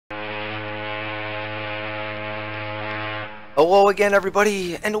Hello again,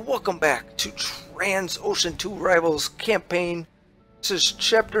 everybody, and welcome back to TransOcean 2 Rivals campaign. This is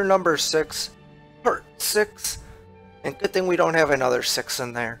chapter number 6, part 6, and good thing we don't have another 6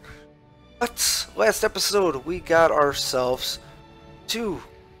 in there. But last episode, we got ourselves 2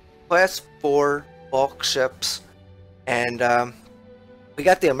 Class 4 bulk ships, and we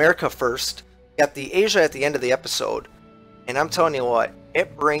got the America first, got the Asia at the end of the episode, and I'm telling you what,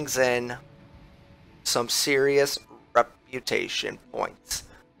 it brings in some serious reputation points.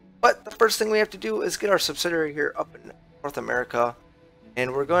 But the first thing we have to do is get our subsidiary here up in North America,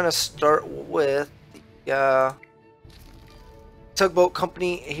 and we're going to start with the tugboat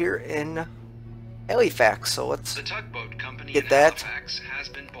company here in Halifax. So let's the tugboat company get in that. Halifax has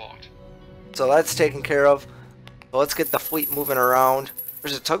been bought. So that's taken care of. So let's get the fleet moving around.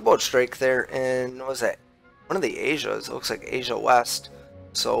 There's a tugboat strike there in, what was that? One of the Asias. It looks like Asia West.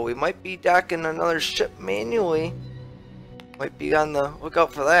 So we might be docking another ship manually. Might be on the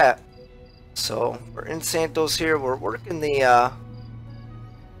lookout for that. So we're in Santos here. We're working the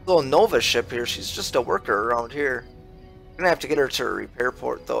little Nova ship here. She's just a worker around here. We're gonna have to get her to a repair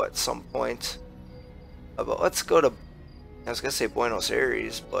port though at some point. But let's go to, I was gonna say Buenos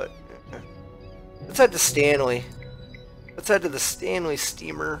Aires, but let's head to Stanley. Let's head to the Stanley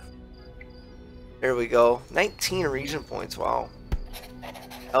steamer. There we go. 19 region points. Wow.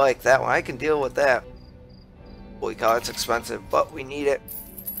 I like that one. I can deal with that. Holy cow, it's expensive, but we need it.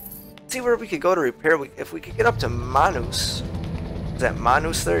 Let's see where we could go to repair. If we could get up to Manus. Is that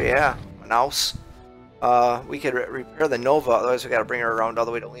Manus there? Yeah, Manaus. We could repair the Nova, otherwise we gotta bring her around all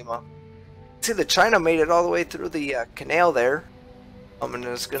the way to Lima. See, the China made it all the way through the canal there. And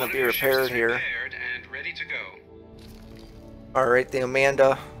it's gonna be repaired here. Repaired and ready to go. Alright, the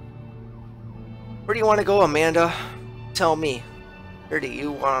Amanda. Where do you want to go, Amanda? Tell me. Where do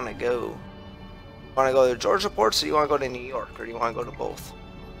you want to go? Want to go to Georgia ports, or you want to go to New York, or do you want to go to both?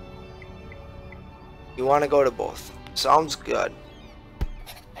 You want to go to both. Sounds good.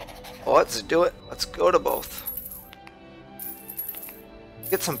 Well, let's do it. Let's go to both.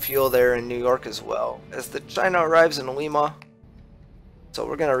 Get some fuel there in New York as well, as the China arrives in Lima. So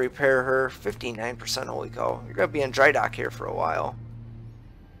we're going to repair her. 59%, holy cow. You're going to be in dry dock here for a while.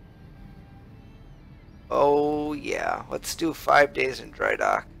 Oh yeah, let's do 5 days in dry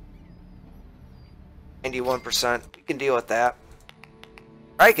dock. 91%. We can deal with that.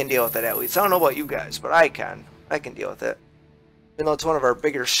 I can deal with it at least. I don't know about you guys, but I can. I can deal with it. Even though it's one of our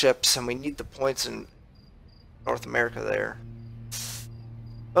bigger ships and we need the points in North America there.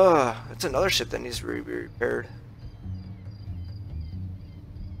 It's another ship that needs to be repaired.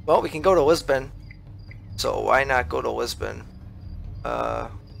 Well, we can go to Lisbon. So why not go to Lisbon?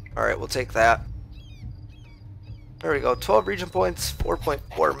 Alright, we'll take that. There we go. 12 region points,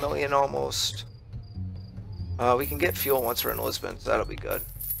 4.4 million almost. We can get fuel once we're in Lisbon, so that'll be good.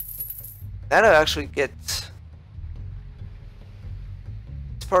 That'll actually get...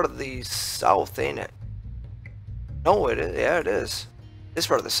 It's part of the south, ain't it? No, it is. Yeah, it is. It's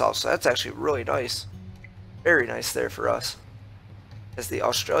part of the south, so that's actually really nice. Very nice there for us. As the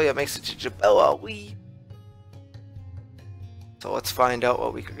Australia makes it to Jabella, So let's find out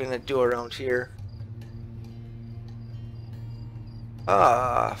what we're gonna do around here.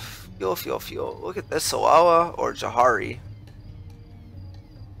 Fuel. Look at this, Salawa or Jahari.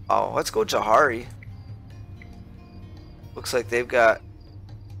 Oh, let's go Jahari. Looks like they've got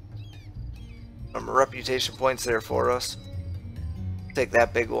some reputation points there for us. Take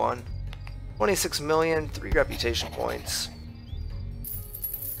that big one. 26 million, 3 reputation points.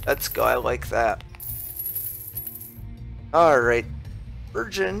 Let's go, I like that. Alright.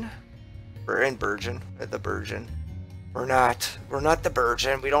 Virgin. We're in Virgin. The Virgin. We're not the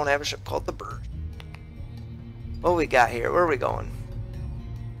Virgin. We don't have a ship called the Virgin. What we got here? Where are we going?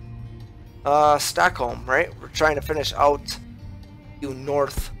 Stockholm, right? We're trying to finish out the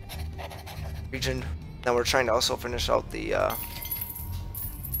North region. Then we're trying to also finish out the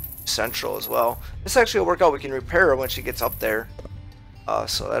Central as well. This actually will work out. We can repair her when she gets up there.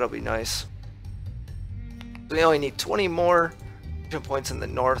 So that'll be nice. So we only need 20 more region points in the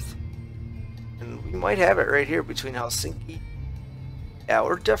North. And we might have it right here between Helsinki. Yeah,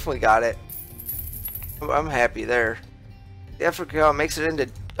 we're definitely got it. I'm happy there. Africa makes it into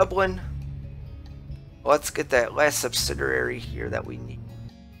Dublin. Let's get that last subsidiary here that we need.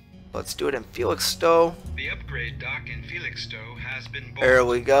 Let's do it in Felixstowe. The upgrade dock in Felixstowe has been bought. There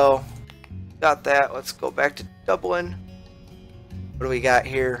we go. Got that. Let's go back to Dublin. What do we got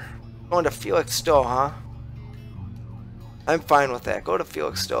here? Going to Felixstowe, huh? I'm fine with that. Go to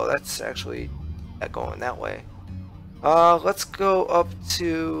Felixstowe. That's actually going that way. Let's go up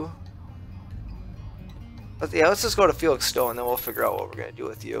to But yeah, let's just go to Felixstowe and then we'll figure out what we're gonna do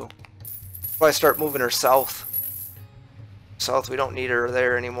with you. Probably start moving her south. South, we don't need her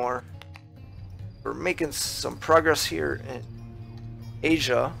there anymore. We're making some progress here in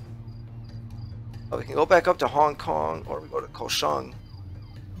Asia. Oh, we can go back up to Hong Kong or we go to Kaohsiung.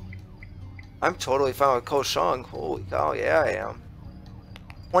 I'm totally fine with Kaohsiung. Holy cow, yeah, I am.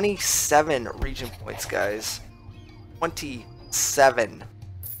 27 region points, guys. 27.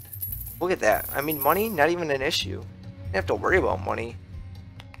 Look at that. I mean, money, not even an issue. You don't have to worry about money.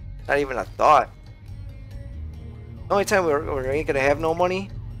 Not even a thought. The only time we're ain't gonna have no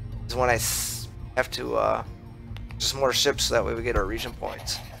money is when I have to just more ships so that way we get our region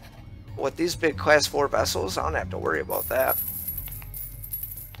points. With these big class 4 vessels, I don't have to worry about that.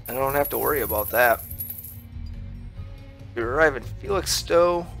 I don't have to worry about that. We arrive in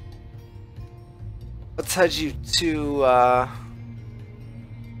Felixstowe. Let's head you to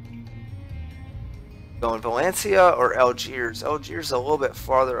going Valencia or Algiers. Algiers is a little bit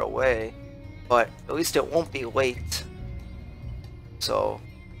farther away, but at least it won't be late. So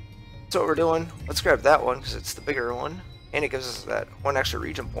that's what we're doing. Let's grab that one because it's the bigger one, and it gives us that 1 extra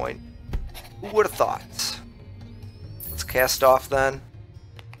region point. Who would have thought? Let's cast off then.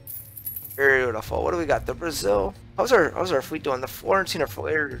 Very beautiful. What do we got? The Brazil. How's our fleet doing? The Florentina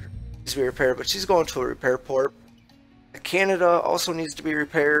Flare needs to be repaired, but she's going to a repair port. The Canada also needs to be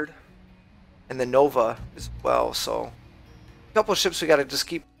repaired, and the Nova as well. So a couple of ships we got to just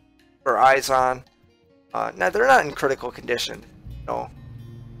keep our eyes on. Now they're not in critical condition, no,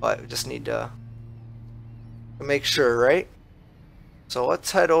 but we just need to make sure, right? So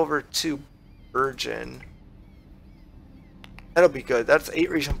let's head over to Virgin. That'll be good. That's 8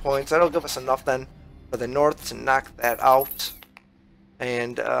 region points. That'll give us enough then for the north to knock that out.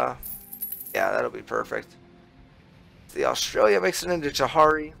 And yeah, that'll be perfect. The Australia makes it into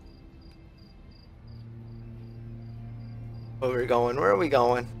Johari. Where are we going? Where are we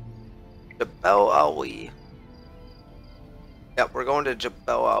going? Jebel Ali. Yep, we're going to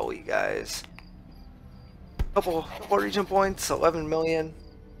Jebel Ali, guys. Couple region points, 11 million.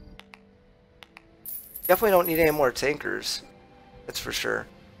 Definitely don't need any more tankers. That's for sure.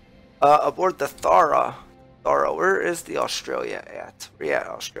 Aboard the Thara. Thara, where is the Australia at? Where you at,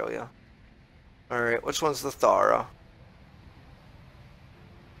 Australia? Alright, which one's the Thara?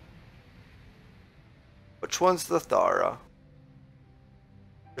 Which one's the Thara?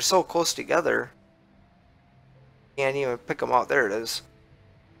 They're so close together. Can't even pick them out. There it is.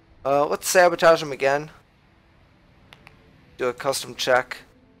 Let's sabotage them again. Do a custom check.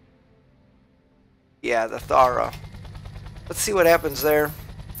 Yeah, the Thara. Let's see what happens there.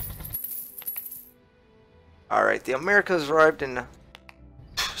 Alright, the Americas arrived in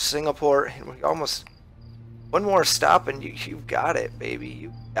Singapore, and we almost... One more stop and you got it, baby.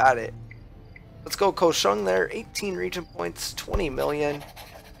 You got it. Let's go Kaohsiung there. 18 region points, 20 million.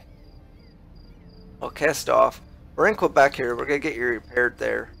 I'll cast off. We're in Quebec here. We're going to get you repaired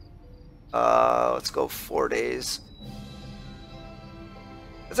there. Let's go 4 days.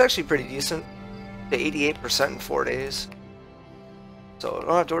 That's actually pretty decent. To 88% in 4 days. So I don't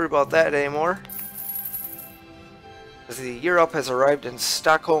have to worry about that anymore. As the Europe has arrived in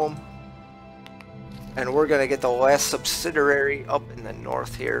Stockholm. And we're going to get the last subsidiary up in the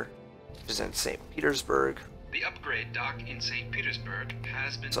north here, which is in St. Petersburg. The upgrade dock in St. Petersburg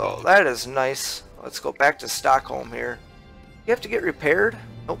has been So built. that is nice. Let's go back to Stockholm here. You have to get repaired?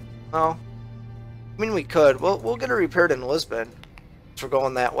 Nope. No. I mean, we could. We'll get it repaired in Lisbon. If we're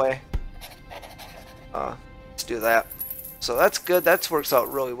going that way. Let's do that. So that's good. That works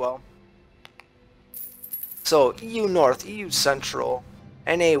out really well. So EU North, EU Central,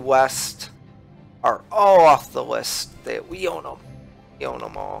 NA West are all off the list. We own them. We own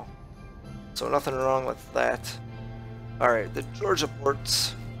them all. So nothing wrong with that. Alright, the Georgia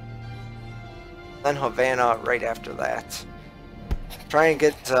ports. Then Havana right after that. Try and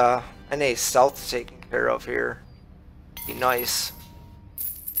get NA South taken care of here. Be nice.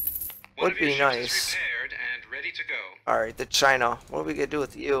 One Would of your be ships is nice. repaired and ready to go. Alright, the China. What are we gonna do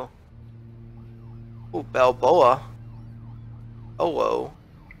with you? Ooh, Balboa. Hello.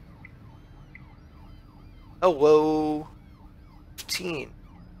 Hello. 15.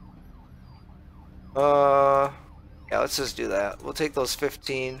 Yeah, let's just do that. We'll take those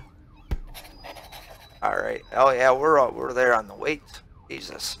 15. Alright. Oh yeah, we're there on the weight.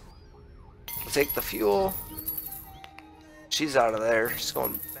 Jesus. We'll take the fuel. She's out of there. She's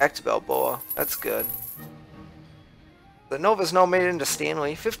going back to Balboa. That's good. The Nova's now made it into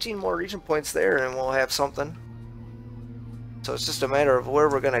Stanley. 15 more region points there and we'll have something. So it's just a matter of where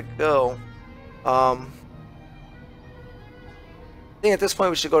we're gonna go. I think at this point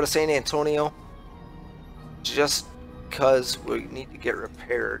we should go to San Antonio. just because we need to get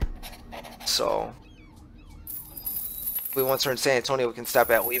repaired. So if we once we're in San Antonio, we can stop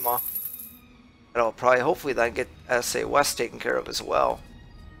at Lima. That'll probably hopefully then get SA West taken care of as well.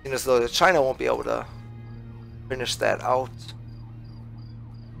 And as though China won't be able to finish that out.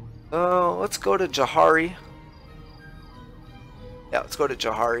 Let's go to Johari. Yeah, let's go to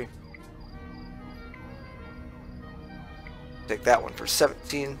Johari. Take that one for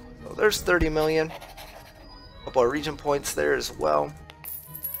 17. So there's 30 million. A couple of region points there as well.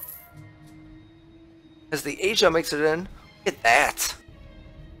 As the Asia makes it in, look at that.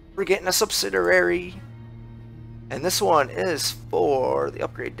 We're getting a subsidiary. And this one is for the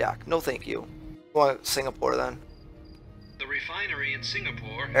upgrade dock. No thank you. We want Singapore then. The refinery in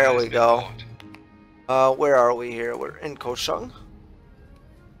Singapore There has we been go. bought. Where are we here? We're in Kaohsiung.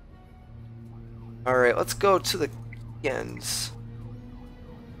 Alright, let's go to the Kians.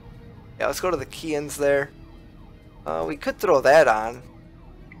 Yeah, let's go to the Kians there. We could throw that on.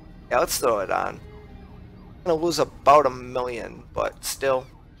 Yeah, let's throw it on. Gonna lose about 1 million, but still.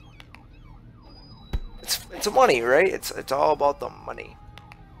 It's money, right? It's all about the money.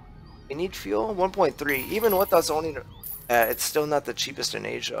 We need fuel? 1.3. Even with us owning it's still not the cheapest in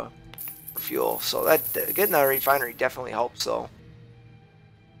Asia for fuel. So that getting that refinery definitely helps though.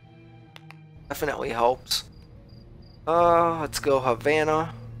 Definitely helps. Let's go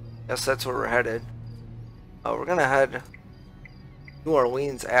Havana. Guess that's where we're headed. We're gonna head New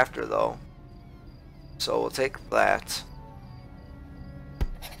Orleans after though. So we'll take that.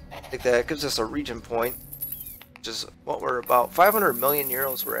 Take that. It gives us a region point, which is what we're about. 500 million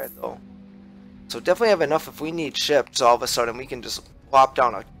euros we're at though. So definitely have enough if we need ships. All of a sudden we can just plop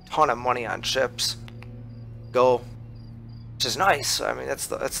down a ton of money on ships. Go. Which is nice. I mean that's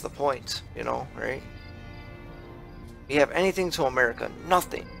the point, you know, right? We have anything to America?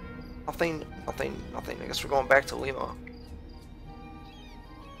 Nothing. Nothing. I guess we're going back to Lima.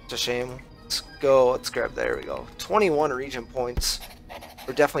 It's a shame. Let's go. Let's grab. There we go. 21 region points.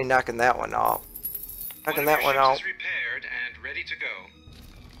 We're definitely knocking that one out. Knocking that one out. Is repaired and ready to go.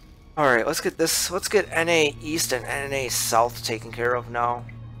 All right. Let's get this. Let's get NA East and NA South taken care of now.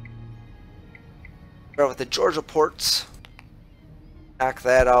 Start with the Georgia ports. Knock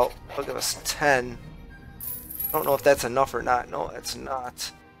that out. That'll give us 10. I don't know if that's enough or not. No, it's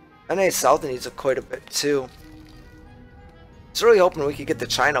not. NA South needs quite a bit too. I was really hoping we could get the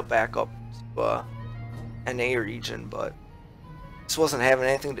China back up to NA region, but this wasn't having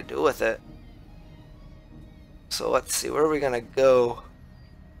anything to do with it. So let's see, where are we gonna go?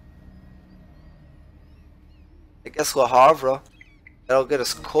 I guess Le Havre. That'll get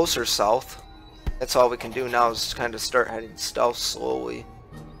us closer south. That's all we can do now is kind of start heading south slowly.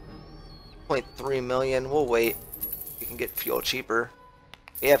 0.3 million. We'll wait. We can get fuel cheaper.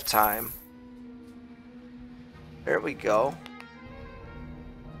 We have time. There we go.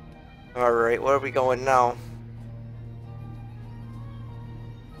 Alright, where are we going now?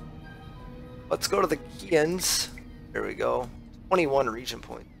 Let's go to the Kians. There we go. 21 region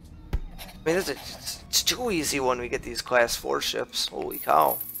point. I mean, it's too easy when we get these class 4 ships. Holy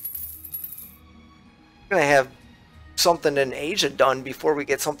cow. We're gonna have something in Asia done before we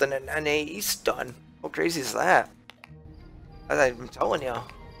get something in NA East done. How crazy is that? I'm telling you.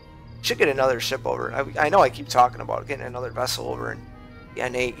 Should get another ship over. I know I keep talking about getting another vessel over in the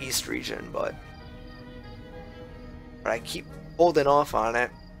NA East region, but I keep holding off on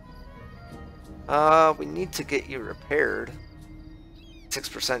it. We need to get you repaired.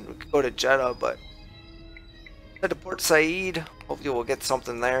 6%. We could go to Jeddah, but head to Port Said. Hopefully we'll get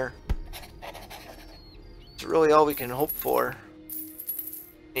something there. It's really all we can hope for.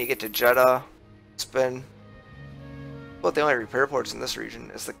 When you get to Jeddah, it's been about the only repair ports in this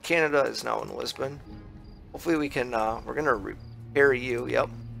region is the Canada is now in Lisbon. Hopefully we can, we're gonna repair you, yep.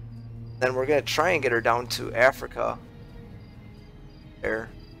 Then we're gonna try and get her down to Africa. There.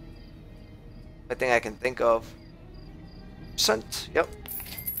 I think I can think of. Percent, yep.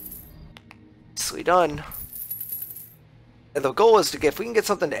 Nicely done. And the goal is to get, if we can get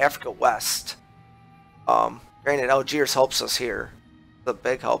something to Africa West. Granted, Algiers helps us here. The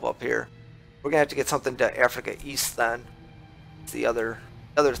big help up here. We're gonna have to get something to Africa East then. It's the other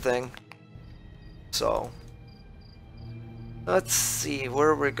thing. So let's see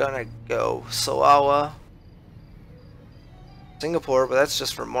where we're gonna go. Salawa, Singapore, but that's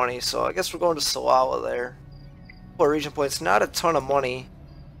just for money. So I guess we're going to Salawa there. 4 region points, not a ton of money,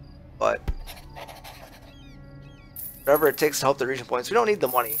 but whatever it takes to help the region points. We don't need the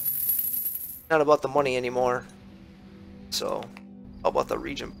money. Not about the money anymore. So how about the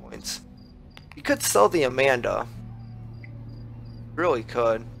region points? You could sell the Amanda. Really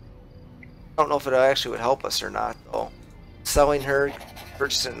could. don't know if it actually would help us or not, though. Selling her,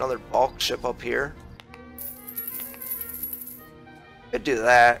 purchasing another bulk ship up here. Could do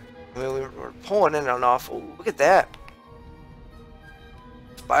that. I mean, we're pulling in enough. Ooh, look at that.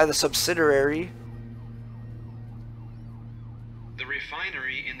 Let's buy the subsidiary. The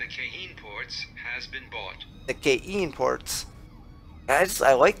refinery in the Kehin ports has been bought. The Kehin ports.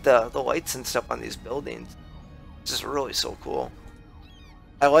 I like the lights and stuff on these buildings. It's just really so cool.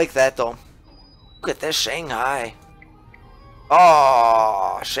 I like that though. Look at this Shanghai.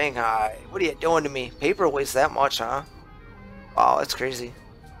 Oh, Shanghai. What are you doing to me? Paper weighs that much, huh? Wow, that's crazy.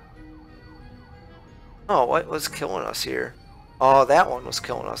 Oh, what was killing us here? Oh, that one was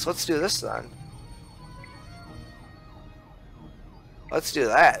killing us. Let's do this then. Let's do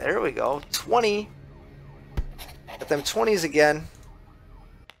that. There we go. 20. Get them 20s again.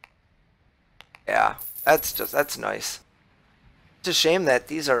 Yeah, that's nice. It's a shame that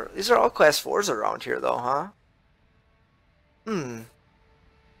these are all class 4s around here though, huh?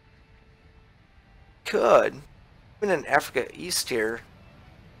 Could. Even in Africa East here.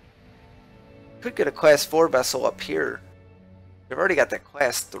 Could get a class 4 vessel up here. We've already got that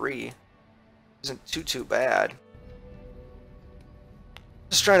class 3. Isn't too bad.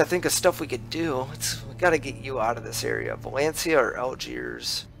 Just trying to think of stuff we could do. We gotta get you out of this area. Valencia or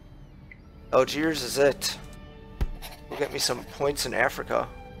Algiers? Algiers is it. Will get me some points in Africa.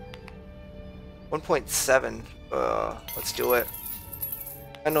 1.7. Let's do it.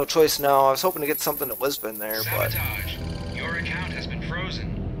 I had no choice now. I was hoping to get something to Lisbon there, Sabotage. Your account has been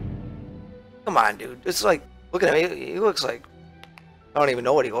frozen. Come on, dude. It's like, look at him. He looks like, I don't even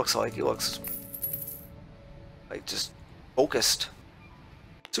know what he looks like. He looks like just focused.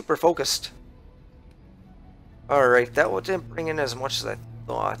 Super focused. Alright, that didn't bring in as much as I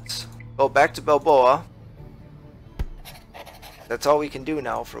thought. Go back to Balboa. That's all we can do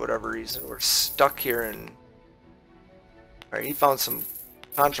now for whatever reason. We're stuck here and... Alright, he found some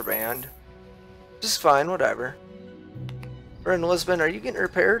contraband. Just fine, whatever. We're in Lisbon. Are you getting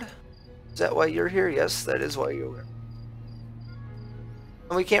repaired? Is that why you're here? Yes, that is why you're here.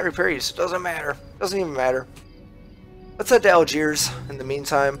 And we can't repair you, so it doesn't matter. Doesn't even matter. Let's head to Algiers in the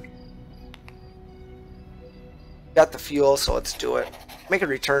meantime. Got the fuel, so let's do it. Make a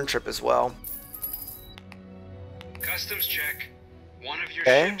return trip as well. Customs check. One of your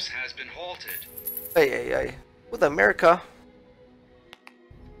ships has been halted. Hey. With America.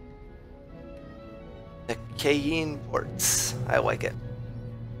 The Kehin ports. I like it.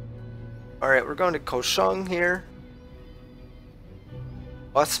 Alright, we're going to Koshung here.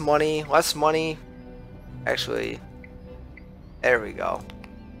 Less money. Actually, there we go.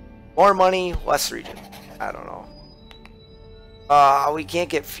 More money, less region. I don't know. We can't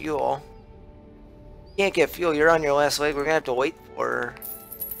get fuel. Can't get fuel. You're on your last leg. We're gonna have to wait for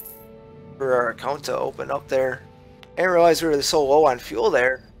our account to open up there. I didn't realize we were so low on fuel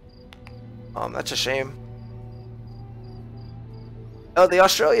there. That's a shame. Oh, the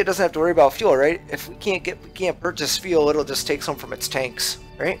Australia doesn't have to worry about fuel, right? If we can't purchase fuel, it'll just take some from its tanks,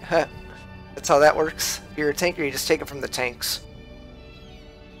 right? That's how that works. If you're a tanker, you just take it from the tanks.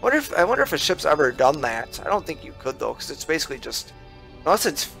 I wonder if a ship's ever done that. I don't think you could though, because it's basically just, unless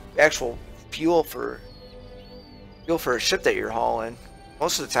it's actual fuel for a ship that you're hauling.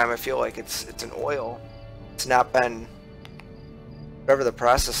 Most of the time, I feel like it's an oil. It's not been whatever the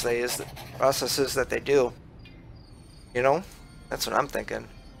process is that they do. You know, that's what I'm thinking.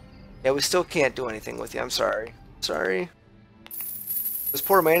 Yeah, we still can't do anything with you. I'm sorry. Sorry. It was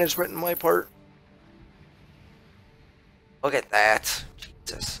poor management on my part. Look at that.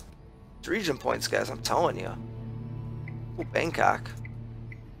 Jesus. It's region points, guys. I'm telling you. Ooh, Bangkok.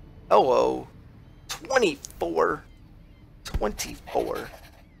 Hello. 24. 24.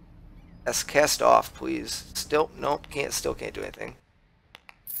 Yes, cast off, please. Still can't do anything.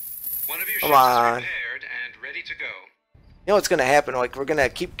 One of your Come ships on. is repaired and ready to go. You know what's gonna happen? Like, we're gonna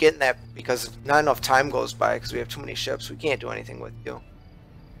keep getting that because not enough time goes by because we have too many ships. We can't do anything with you.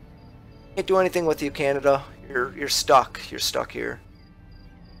 Can't do anything with you, Canada. You're stuck. You're stuck here.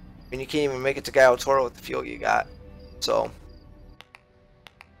 And you can't even make it to Gallo Toro with the fuel you got. So,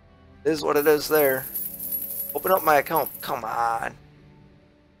 it is what it is there. Open up my account. Come on.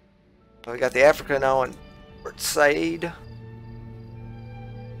 We got the Africa now in Port Said.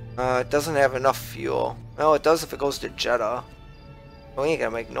 It doesn't have enough fuel. Well, it does if it goes to Jeddah. We ain't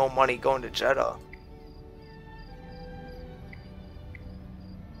gonna make no money going to Jeddah.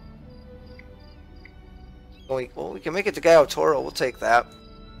 Well, we can make it to Gallo Toro. We'll take that.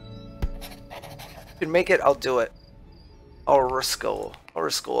 If we can make it, I'll do it. I'll risk low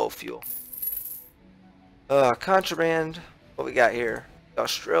fuel. Contraband. What we got here?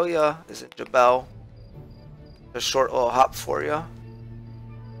 Australia is in Jebel. A short little hop for you.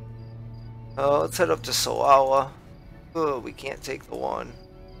 Let's head up to Salawa. Oh, we can't take the one.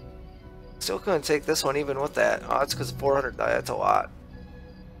 Still couldn't take this one even with that. Oh, that's because 400 die. That's a lot.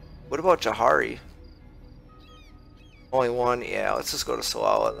 What about Jahari? Only one? Yeah, let's just go to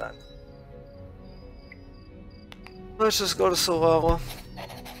Salawa then. Let's just go to Salawa.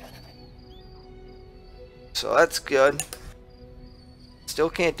 So that's good. Still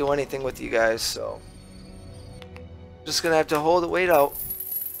can't do anything with you guys, so just gonna have to hold it, wait out.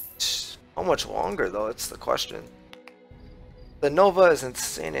 How much longer though? It's the question. The Nova is in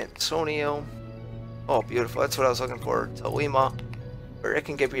San Antonio. Oh, beautiful. That's what I was looking for. Tolima, where it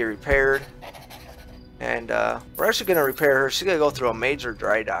can be repaired. And we're actually gonna repair her. She's gonna go through a major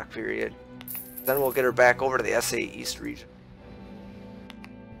dry dock period. Then we'll get her back over to the SA East region.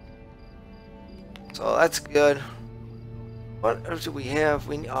 So that's good. What else do we have?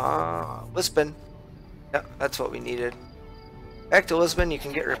 We Lisbon. Yep, that's what we needed. Back to Lisbon, you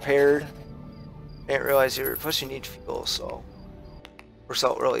can get repaired. Didn't realize plus you need fuel, so works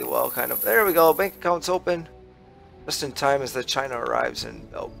out really well, kind of. There we go. Bank account's open, just in time as the China arrives in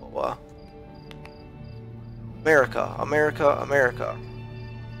Balboa. America, America, America.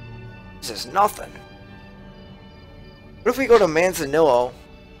 This is nothing. What if we go to Manzanillo?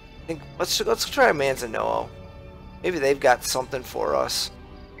 I think let's try Manzanillo. Maybe they've got something for us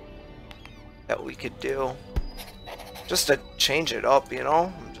that we could do, just to change it up, you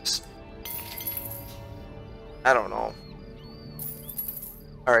know. I don't know.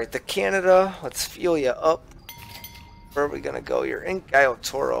 All right, the Canada. Let's fuel you up. Where are we gonna go? You're in Gaio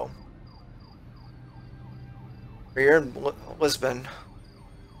Toro. Or you're in Lisbon.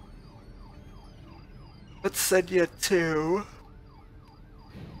 Let's send you to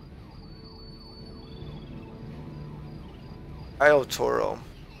Gaio Toro.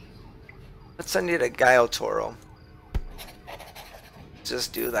 Let's send you to Gaio Toro.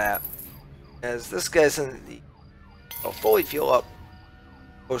 Just do that. As this guy's in the fully fuel up.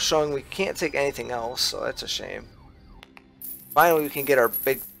 We're showing we can't take anything else, so that's a shame. Finally, we can get our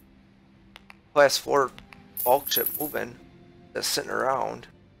big class 4 bulk ship moving. Just sitting around.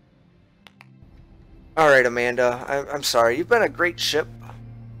 Alright, Amanda. I'm sorry. You've been a great ship.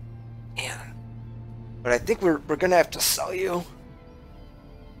 Man. But I think we're gonna have to sell you.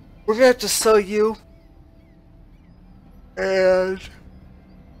 We're gonna have to sell you. And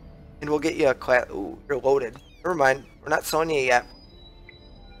we'll get you a class. Ooh, you're loaded. Never mind. We're not selling you yet.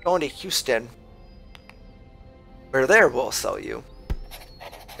 Going to Houston. We're there, we'll sell you.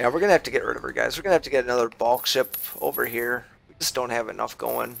 Yeah, we're gonna have to get rid of her, guys. We're gonna have to get another bulk ship over here. We just don't have enough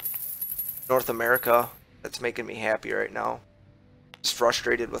going. North America. That's making me happy right now. Just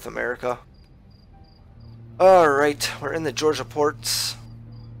frustrated with America. Alright, we're in the Georgia ports.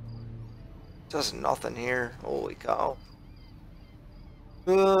 Does nothing here. Holy cow.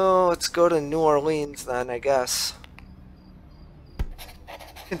 Oh, let's go to New Orleans then, I guess.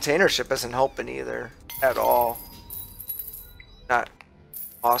 Container ship isn't helping either. At all. Not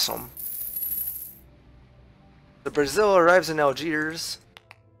awesome. The Brazil arrives in Algiers.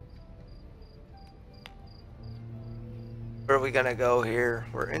 Where are we gonna go here?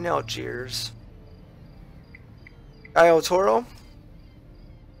 We're in Algiers. Gaio Toro?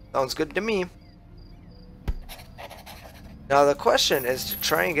 Sounds good to me. Now the question is to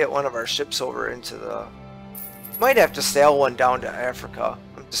try and get one of our ships over into the... Might have to sail one down to Africa.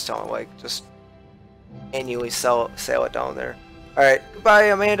 I'm just telling, like, just annually sail it down there. Alright, goodbye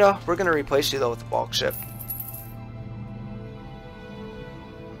Amanda. We're gonna replace you though with a bulk ship.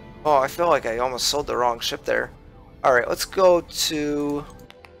 Oh, I feel like I almost sold the wrong ship there. Alright, let's go to...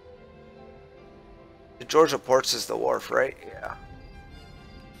 The Georgia ports is the wharf, right? Yeah.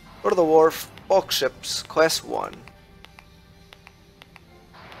 Go to the wharf. Bulk ships, class 1.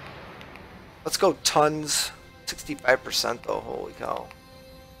 Let's go tons. 65% though, holy cow.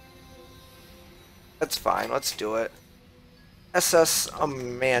 That's fine, let's do it. SS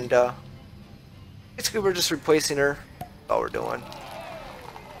Amanda. Basically we're just replacing her. That's all we're doing.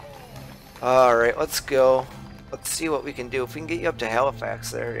 Alright, let's go. Let's see what we can do. If we can get you up to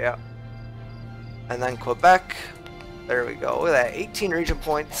Halifax there, yeah. And then Quebec. There we go. Look at that, 18 region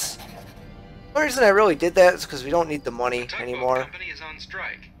points. The only reason I really did that is because we don't need the money anymore. The company is on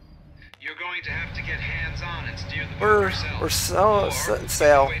strike. You're going to have to get hands-on and steer the boat yourself. We're setting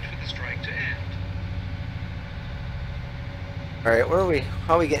sail. Wait for the strike to end. Alright, where are we?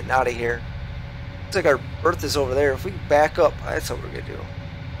 How are we getting out of here? Looks like our berth is over there. If we back up, that's what we're gonna do.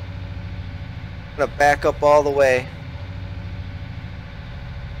 I'm gonna back up all the way.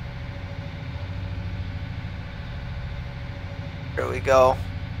 There we go.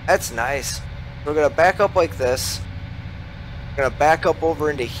 That's nice. We're gonna back up like this. We're gonna back up over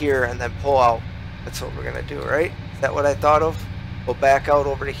into here and then pull out. That's what we're gonna do, right? Is that what I thought of? We'll back out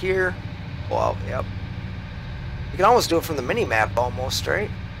over to here, pull out, yep. You can almost do it from the mini-map almost, right?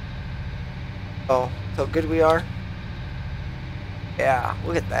 Oh, how good we are. Yeah,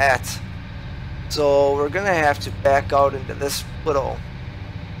 look at that. So we're gonna have to back out into this little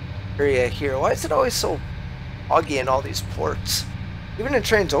area here. Why is it always so foggy in all these ports? Even in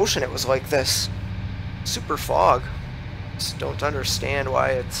TransOcean it was like this. Super fog. Just don't understand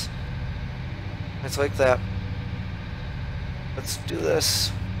why it's like that. Let's do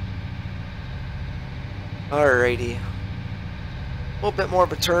this. Alrighty. A little bit more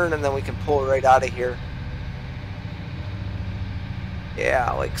of a turn and then we can pull right out of here.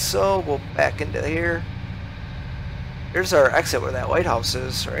 Yeah, like so. We'll back into here. Here's our exit where that lighthouse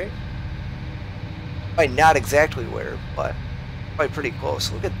is, right? Probably not exactly where, but probably pretty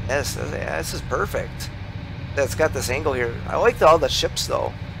close. Look at this. Yeah, this is perfect. That's got this angle here. I like all the ships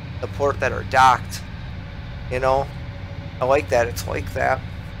though. The port that are docked. You know? I like that. It's like that.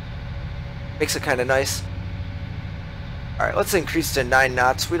 Makes it kind of nice. Alright, let's increase to 9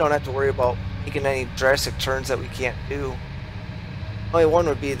 knots. We don't have to worry about making any drastic turns that we can't do. Only one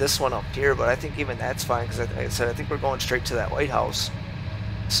would be this one up here, but I think even that's fine because, like I said, I think we're going straight to that lighthouse.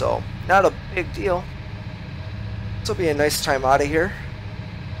 So, not a big deal. This will be a nice time out of here.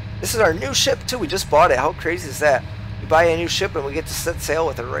 This is our new ship, too. We just bought it. How crazy is that? We buy a new ship and we get to set sail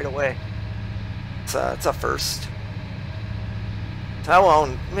with it right away. It's a first.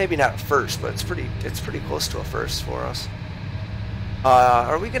 Well, maybe not a first, but it's pretty close to a first for us.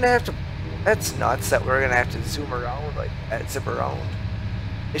 Are we gonna have to? That's nuts that we're gonna have to zoom around like that, zip around.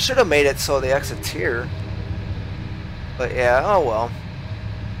 They should have made it so the exit's here. But yeah, oh well.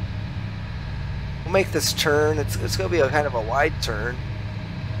 We'll make this turn. It's gonna be a kind of a wide turn,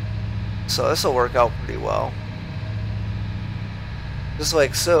 so this will work out pretty well. Just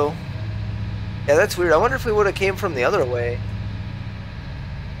like so. Yeah, that's weird. I wonder if we would have came from the other way.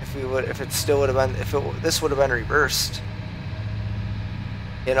 If it still would have been, this would have been reversed.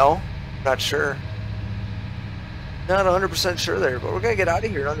 You know, not sure. Not 100% sure there, but we're gonna get out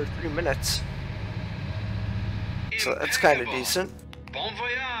of here in under 3 minutes. So that's kind of decent. Bon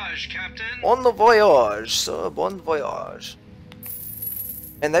voyage, Captain. Bon voyage, so bon voyage.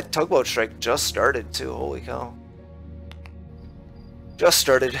 And that tugboat strike just started too. Holy cow! Just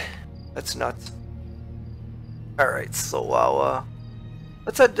started. That's nuts. All right, so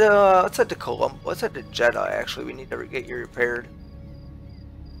let's head to Colombo. Let's head to Jeddah. Actually, we need to get you repaired.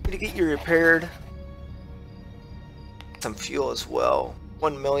 Need to get you repaired. Some fuel as well.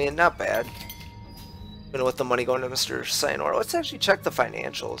 1 million, not bad. Even with the money going to Mr. Sayonara. Let's actually check the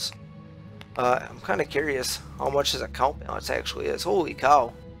financials. I'm kind of curious how much his account balance actually is. Holy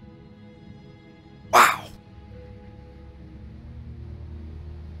cow! Wow.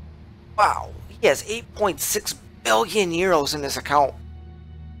 Wow. He has 8.6 billion euros in his account.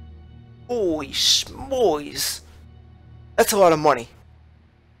 Holy schmoys. That's a lot of money.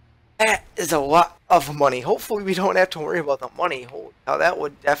 That is a lot of money. Hopefully we don't have to worry about the money. Holy cow, that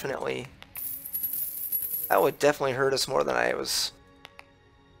would definitely hurt us more than I would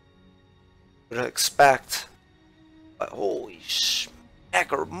expect. But holy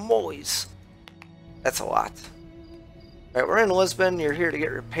schmackermoys. That's a lot. Alright, we're in Lisbon. You're here to get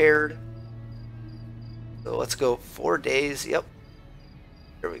repaired. So let's go 4 days. Yep.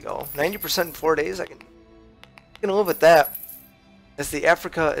 There we go. 90% in 4 days. I can live with that. As the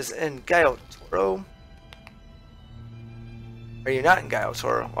Africa is in Gaio Toro. Are you not in Gaio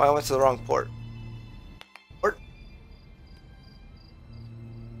Toro? Oh, I went to the wrong port.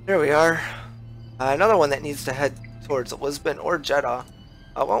 There we are. Another one that needs to head towards Lisbon or Jeddah.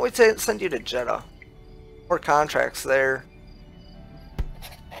 Why don't we send you to Jeddah? More contracts there.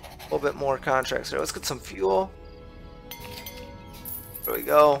 A little bit more contracts there. Let's get some fuel. There we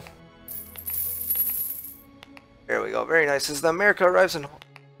go. There we go. Very nice. As the America arrives in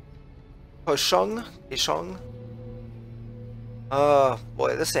Hoshung. Oh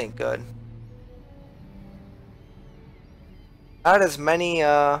boy, this ain't good. Not as many,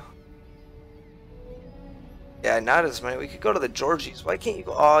 yeah, not as many. We could go to the Georgies. Why can't you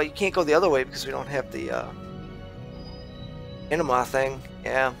go? Oh, you can't go the other way because we don't have the, Panama thing.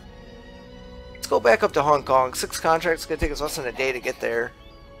 Yeah. Let's go back up to Hong Kong. 6 contracts. It's gonna take us less than a day to get there.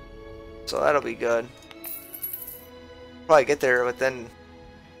 So that'll be good. Probably get there within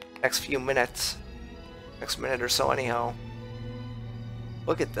next few minutes. Next minute or so anyhow.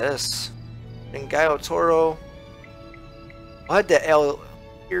 Look at this. In Gaio Toro. I'll head to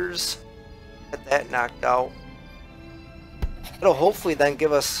Algiers. Get that knocked out. It'll hopefully then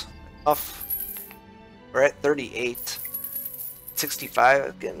give us enough. We're at 38.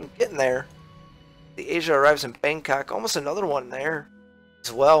 65, getting there. The Asia arrives in Bangkok, almost another one there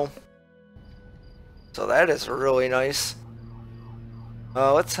as well. So that is really nice.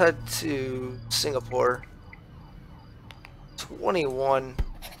 Let's head to Singapore. 21.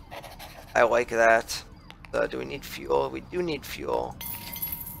 I like that. Do we need fuel? We do need fuel.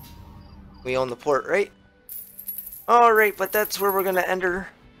 We own the port, right? Alright, but that's where we're gonna enter.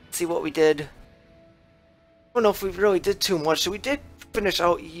 See what we did. I don't know if we really did too much. So we did finish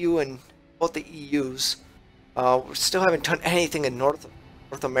out EU and both the EUs. We still haven't done anything in North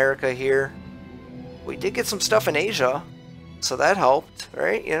America here. We did get some stuff in Asia, so that helped,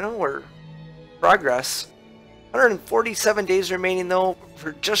 right? You know, we're progress. 147 days remaining though.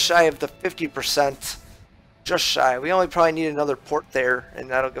 We're just shy of the 50%. Just shy. We only probably need another port there, and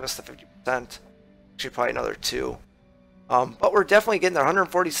that'll give us the 50%. Actually, probably another 2. But we're definitely getting there.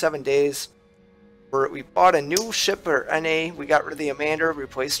 147 days. We bought a new ship, or NA. We got rid of the Amanda,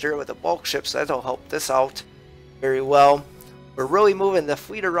 replaced her with a bulk ship, so that'll help this out very well. We're really moving the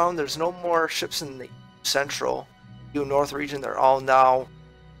fleet around. There's no more ships in the Central, North region. They're all now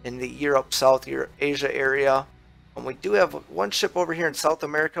in the Europe, South Asia area. We do have one ship over here in South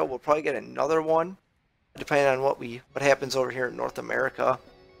America. We'll probably get another one, depending on what happens over here in North America.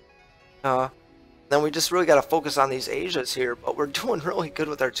 Then we just really got to focus on these Asias here, but we're doing really good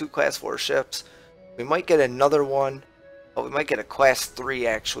with our 2 Class 4 ships. We might get another one, but we might get a Class 3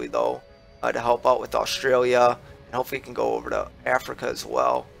 actually though, to help out with Australia, and hopefully we can go over to Africa as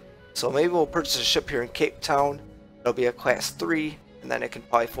well. So maybe we'll purchase a ship here in Cape Town. It'll be a Class 3, and then it can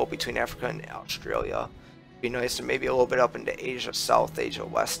probably float between Africa and Australia. It'd be nice to maybe a little bit up into Asia South, Asia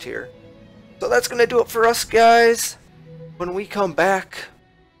West here. So that's going to do it for us, guys. When we come back,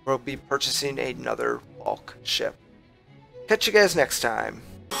 we'll be purchasing another bulk ship. Catch you guys next time.